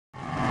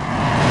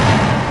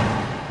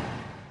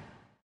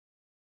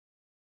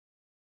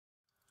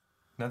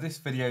Now this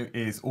video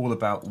is all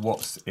about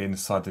what's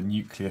inside the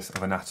nucleus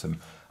of an atom,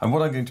 and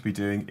what I'm going to be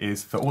doing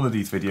is, for all of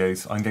these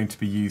videos, I'm going to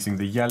be using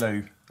the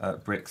yellow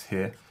bricks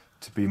here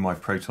to be my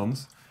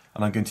protons,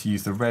 and I'm going to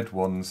use the red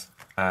ones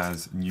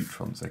as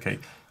neutrons, okay?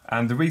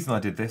 And the reason I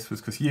did this was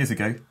because years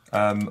ago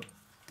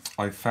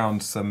I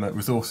found some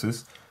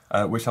resources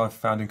which I've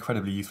found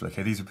incredibly useful.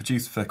 Okay, these are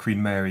produced for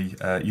Queen Mary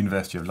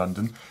University of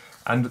London,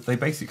 and they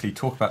basically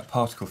talk about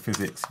particle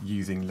physics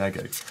using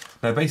Lego.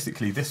 Now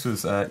basically this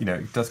was,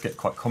 it does get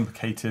quite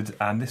complicated,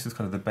 and this is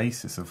kind of the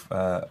basis of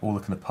all the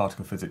kind of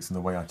particle physics and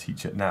the way I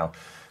teach it now.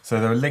 So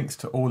there are links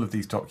to all of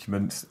these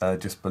documents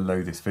just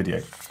below this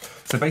video.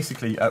 So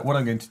basically what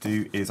I'm going to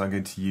do is I'm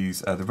going to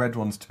use the red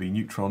ones to be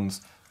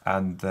neutrons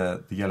and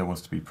the yellow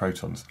ones to be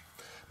protons.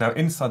 Now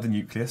inside the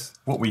nucleus,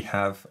 what we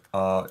have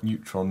are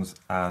neutrons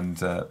and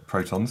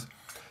protons,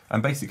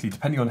 and basically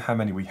depending on how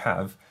many we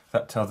have,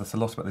 that tells us a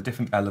lot about the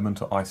different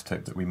element or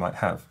isotope that we might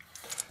have.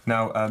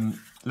 Now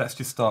let's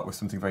just start with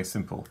something very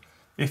simple.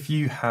 If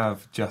you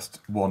have just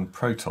one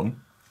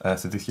proton,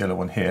 so this yellow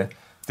one here,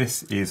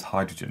 this is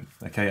hydrogen,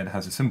 okay, and it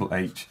has a symbol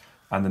H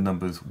and the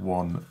numbers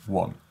 1,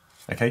 1,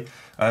 okay?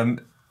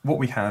 What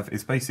we have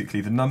is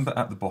basically the number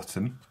at the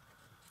bottom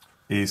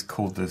is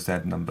called the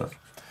Z number,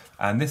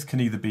 and this can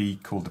either be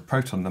called the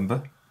proton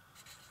number,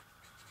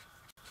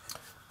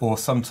 or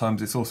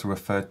sometimes it's also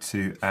referred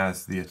to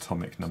as the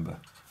atomic number.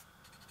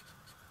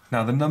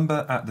 Now the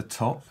number at the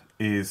top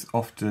is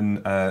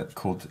often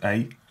called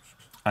A,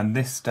 and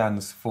this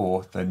stands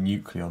for the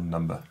nucleon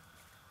number.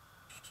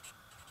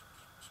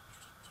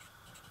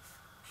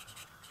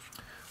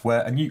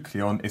 Where a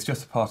nucleon is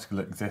just a particle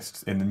that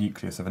exists in the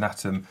nucleus of an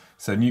atom,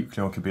 so a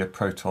nucleon could be a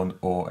proton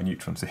or a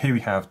neutron. So here we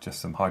have just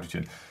some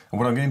hydrogen. And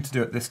what I'm going to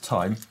do at this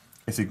time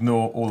is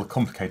ignore all the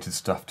complicated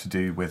stuff to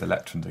do with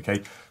electrons,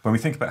 okay? When we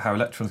think about how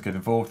electrons get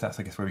involved, that's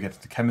I guess where we get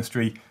into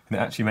chemistry, and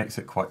it actually makes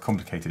it quite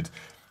complicated.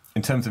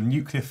 In terms of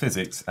nuclear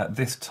physics, at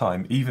this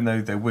time, even though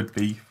there would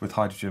be, with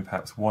hydrogen,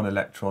 perhaps one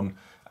electron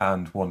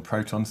and one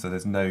proton, so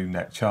there's no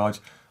net charge,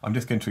 I'm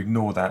just going to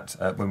ignore that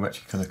when we're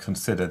actually going to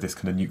consider this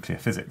kind of nuclear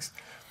physics.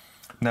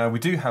 Now we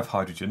do have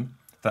hydrogen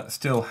that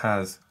still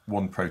has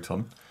one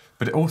proton,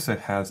 but it also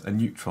has a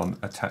neutron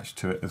attached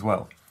to it as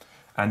well.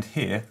 And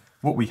here,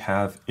 what we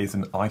have is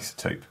an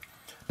isotope.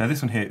 Now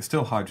this one here, it's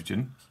still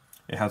hydrogen,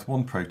 it has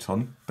one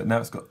proton, but now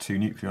it's got two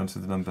nucleons, so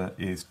the number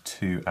is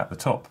 2 at the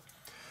top.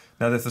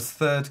 Now there's a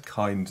third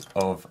kind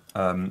of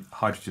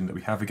hydrogen that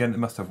we have. Again, it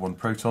must have one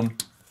proton,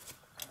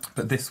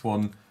 but this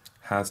one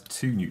has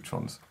 2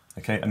 neutrons,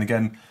 okay? And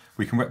again,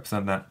 we can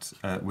represent that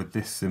with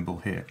this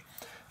symbol here.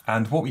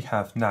 And what we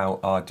have now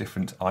are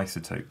different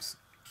isotopes.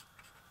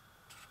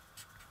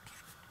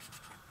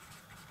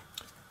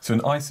 So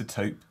an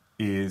isotope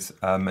is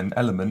an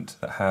element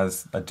that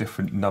has a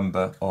different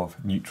number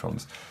of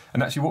neutrons.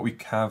 And actually what we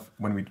have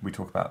when we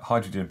talk about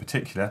hydrogen in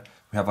particular,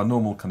 we have our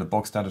normal kind of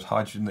bog standard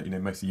hydrogen that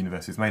most of the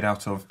universe is made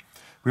out of.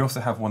 We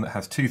also have one that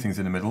has 2 things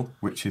in the middle,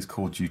 which is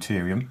called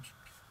deuterium.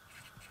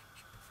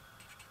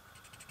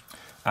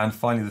 And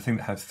finally the thing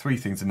that has 3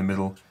 things in the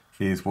middle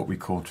is what we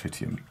call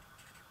tritium.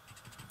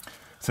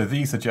 So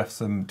these are just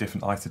some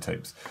different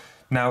isotopes.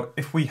 Now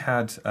if we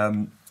had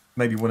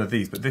maybe one of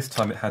these, but this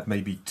time it had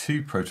maybe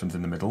 2 protons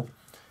in the middle,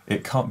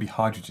 it can't be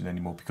hydrogen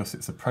anymore because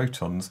it's the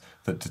protons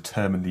that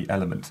determine the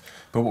element.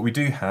 But what we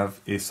do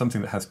have is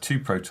something that has 2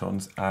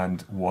 protons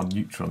and 1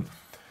 neutron.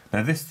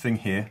 Now this thing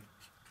here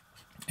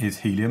is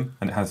helium,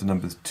 and it has the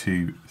numbers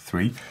 2,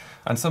 3.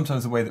 And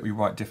sometimes the way that we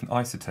write different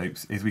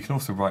isotopes is we can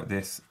also write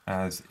this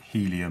as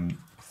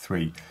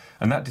helium-3.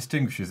 And that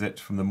distinguishes it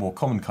from the more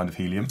common kind of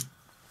helium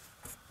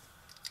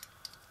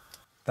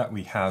that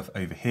we have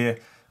over here.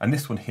 And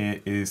this one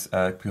here is,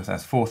 because it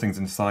has 4 things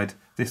inside,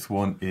 this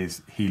one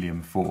is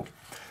helium-4.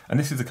 And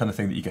this is the kind of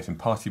thing that you get in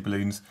party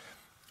balloons,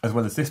 as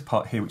well as this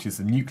part here, which is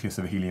the nucleus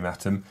of a helium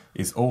atom,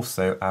 is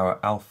also our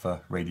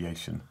alpha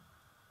radiation.